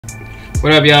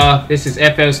What up, y'all? This is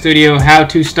FL Studio, how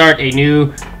to start a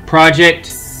new project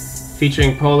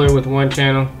featuring Polar with one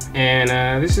channel. And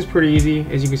this is pretty easy.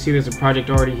 As you can see, there's a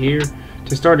project already here.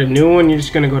 To start a new one, you're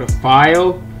just gonna go to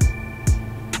File,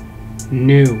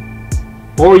 New.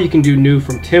 Or you can do New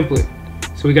from Template.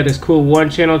 So we got this cool one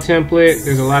channel template.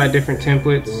 There's a lot of different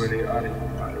templates.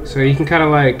 So you can kind of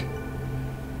like,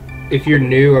 if you're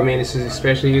new, I mean, this is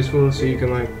especially useful. So you can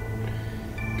like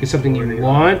get something you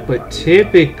want, but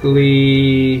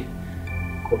typically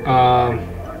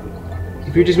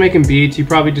if you're just making beats, you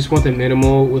probably just want the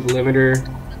minimal with limiter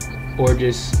or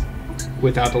just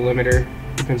without the limiter.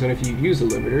 Depends on if you use the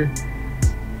limiter.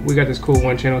 We got this cool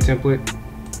one channel template.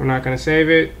 We're not gonna save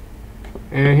it,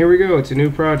 and here we go. It's a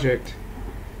new project.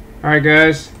 Alright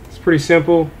guys, it's pretty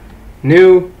simple.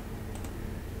 New,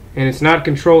 and it's not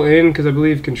Control N because I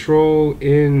believe Control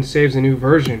N saves a new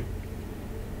version.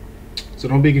 So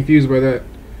don't be confused by that.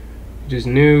 Just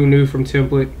new from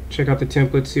template. Check out the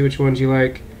template, see which ones you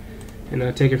like, and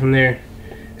take it from there.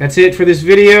 That's it for this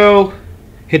video.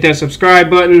 Hit that subscribe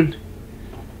button.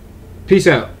 Peace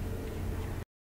out.